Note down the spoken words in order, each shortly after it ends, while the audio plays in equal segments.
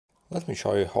Let me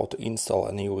show you how to install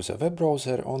and use a web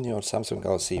browser on your Samsung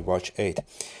Galaxy Watch 8.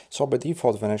 So by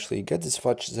default, when actually get this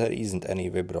watch, there isn't any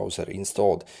web browser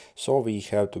installed. So we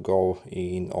have to go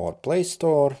in our Play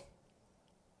Store.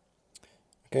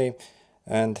 Okay,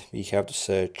 and we have to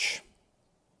search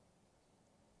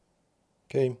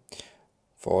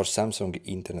for Samsung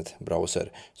Internet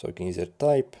Browser. So you can either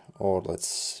type or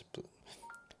let's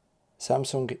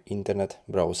Samsung Internet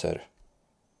Browser.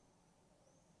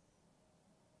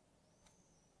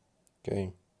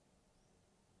 Okay.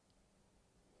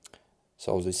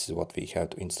 So this is what we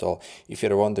have to install. If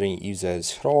you're wondering if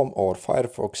there's Chrome or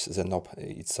Firefox, then no,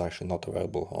 it's actually not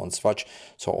available on this watch.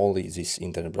 So only this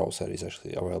internet browser is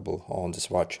actually available on this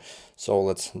watch. So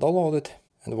let's download it.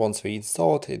 And once we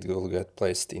install it, it will get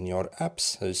placed in your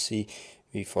apps. As you see,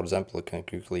 we, for example, can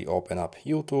quickly open up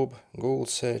YouTube, Google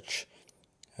search,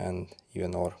 and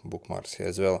even our bookmarks here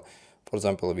as well. For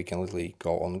example, we can literally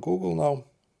go on Google now.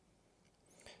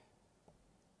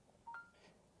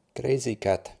 Crazy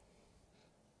cat.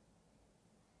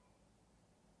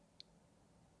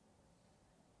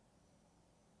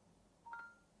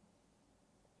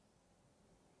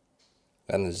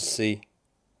 And as you see,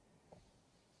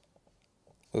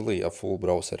 literally a full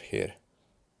browser here.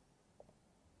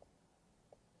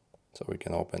 So we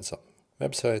can open some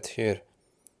website here,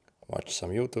 watch some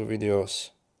YouTube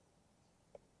videos.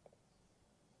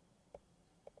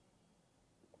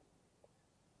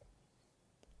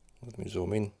 Let me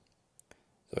zoom in.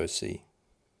 So you see.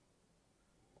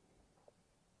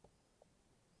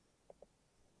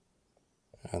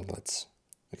 And let's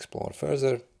explore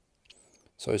further.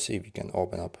 So you see we can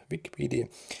open up Wikipedia,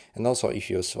 and also if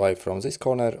you swipe from this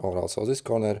corner or also this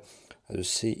corner, as you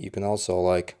see, you can also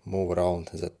like move around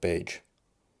that page.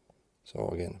 So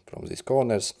again, from these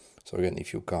corners. So again,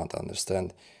 if you can't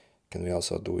understand, can we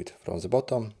also do it from the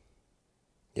bottom?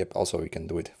 Yep, also we can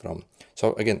do it from,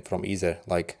 so again, from either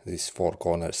like these four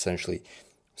corners essentially.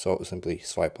 So simply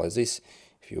swipe like this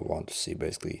if you want to see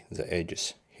basically the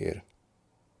edges here.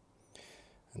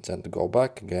 And then to go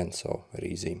back again, so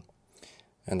very easy.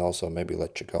 And also maybe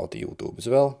let's check out YouTube as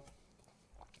well.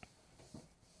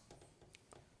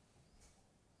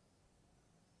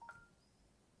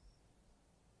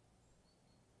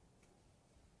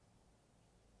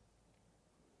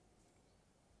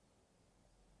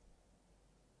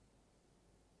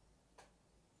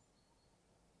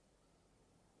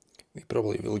 We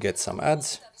probably will get some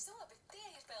ads.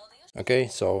 Okay,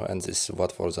 so and this is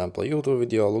what, for example, YouTube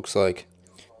video looks like.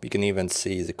 We can even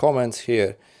see the comments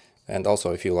here. And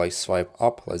also if you like swipe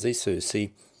up like this, so you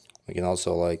see, we can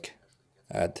also like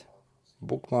add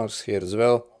bookmarks here as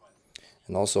well.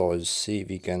 And also as you see,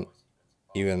 we can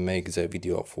even make the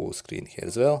video full screen here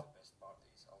as well.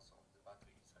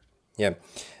 Yeah,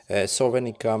 so when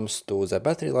it comes to the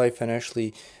battery life and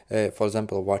actually, for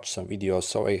example, watch some videos,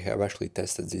 so I have actually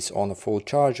tested this on a full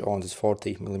charge on this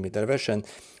 40mm version.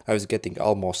 I was getting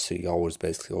almost 3 hours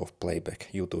basically of playback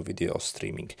YouTube video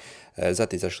streaming.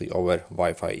 That is actually over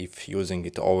Wi-Fi. If using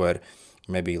it over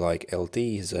maybe like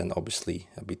LTE, then obviously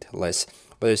a bit less.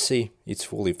 But you see, it's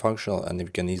fully functional and you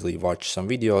can easily watch some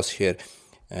videos here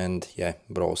and yeah,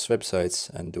 browse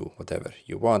websites and do whatever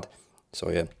you want. So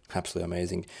yeah, absolutely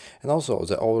amazing. And also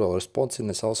the overall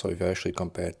responsiveness, also if you actually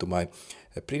compare to my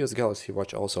previous Galaxy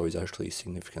watch, also is actually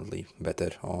significantly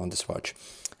better on this watch.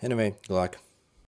 Anyway, good luck.